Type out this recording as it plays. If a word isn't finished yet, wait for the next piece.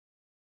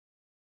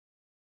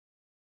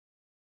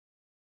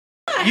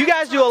you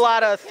guys do a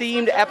lot of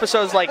themed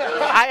episodes. Like,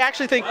 I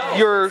actually think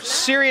your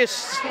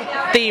serious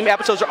theme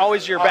episodes are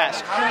always your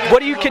best.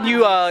 What can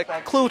you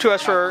clue to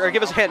us for, or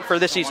give us a hint for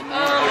this season?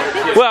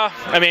 Well,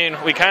 I mean,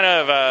 we kind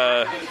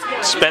of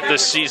spent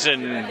this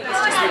season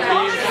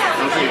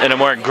in a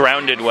more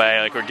grounded way.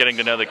 Like, we're getting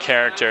to know the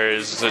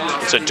characters.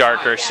 It's a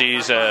darker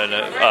season,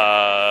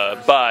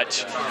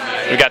 but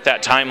we got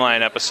that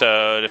timeline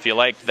episode. If you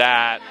like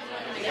that,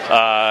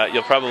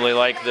 you'll probably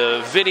like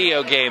the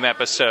video game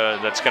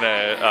episode that's going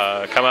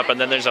to come up, and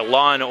then there's a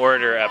Law and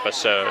Order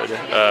episode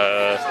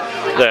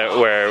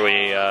where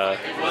we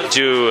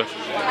do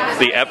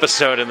the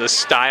episode in the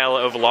style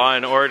of Law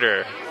and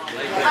Order.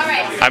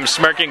 I'm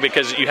smirking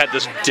because you had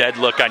this dead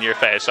look on your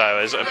face, so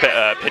I was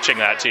pitching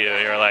that to you.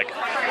 You were like,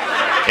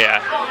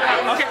 yeah.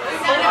 Okay.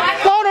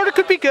 Law and Order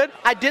could be good.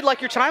 I did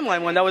like your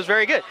timeline one. That was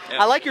very good.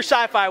 Yeah. I like your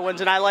sci-fi ones,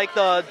 and I like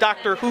the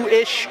Doctor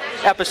Who-ish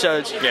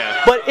episodes.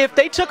 Yeah. But if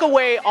they took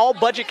away all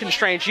budget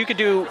constraints, you could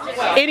do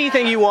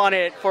anything you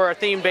wanted for a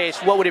theme base,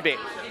 what would it be?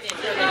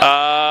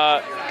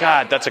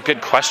 God, that's a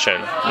good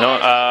question.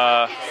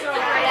 No,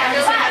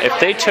 if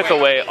they took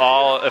away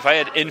if I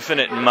had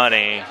infinite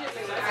money,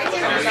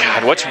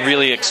 God, what's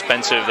really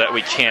expensive that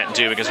we can't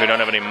do because we don't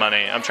have any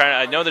money?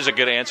 I know there's a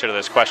good answer to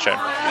this question.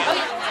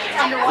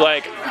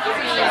 Like,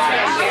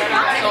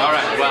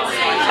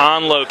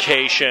 on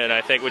location,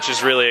 I think, which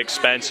is really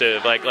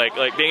expensive. Like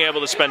being able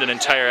to spend an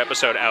entire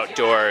episode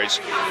outdoors,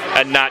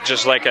 and not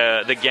just like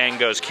the gang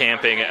goes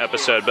camping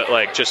episode, but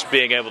like just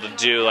being able to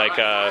do like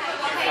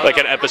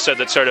an episode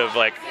that sort of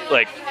like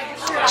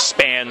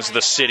spans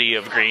the city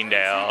of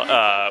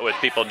Greendale with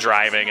people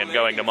driving and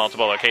going to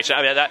multiple locations.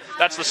 I mean,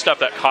 that's the stuff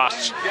that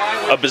costs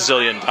 $1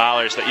 bazillion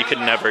that you could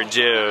never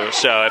do.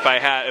 So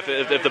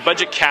if the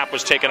budget cap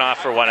was taken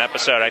off for one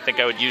episode, I think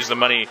I would use the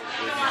money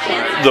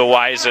the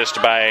wisest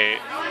by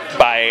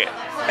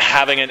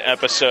having an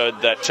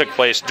episode that took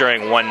place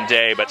during one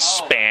day but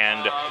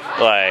spanned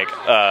like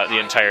the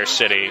entire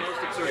city.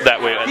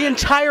 That way, the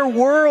entire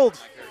world.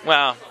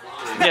 Well,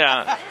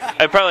 yeah,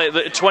 probably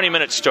the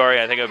 20-minute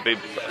story. I think it would be.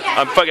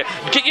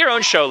 Get your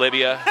own show,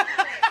 Libya.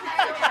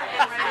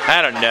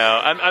 I don't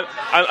know.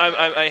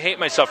 I hate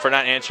myself for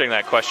not answering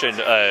that question.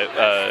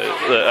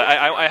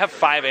 I have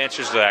 5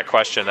 answers to that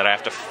question that I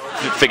have to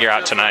figure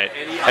out tonight.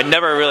 I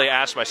never really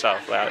asked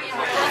myself that.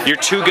 You're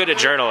too good a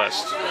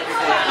journalist.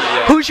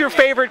 Who's your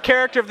favorite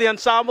character of the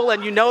ensemble?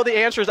 And you know the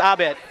answer is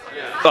Abed.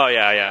 Oh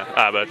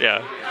yeah, Abed, yeah.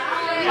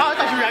 Oh, I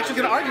thought you were actually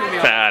going to argue with me.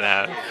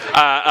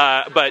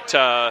 Nah. But.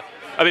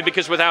 I mean,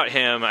 because without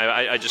him,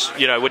 I just,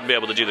 I wouldn't be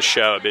able to do the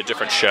show. It'd be a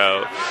different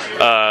show.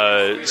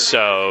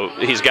 So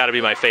he's got to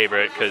be my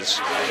favorite because,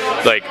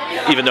 like,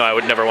 even though I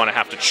would never want to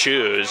have to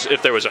choose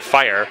if there was a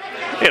fire,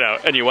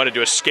 and you wanted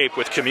to escape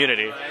with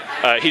community,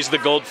 he's the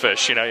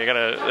goldfish. You're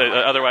gonna.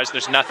 Otherwise,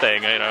 there's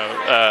nothing.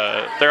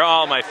 They're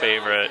all my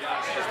favorite.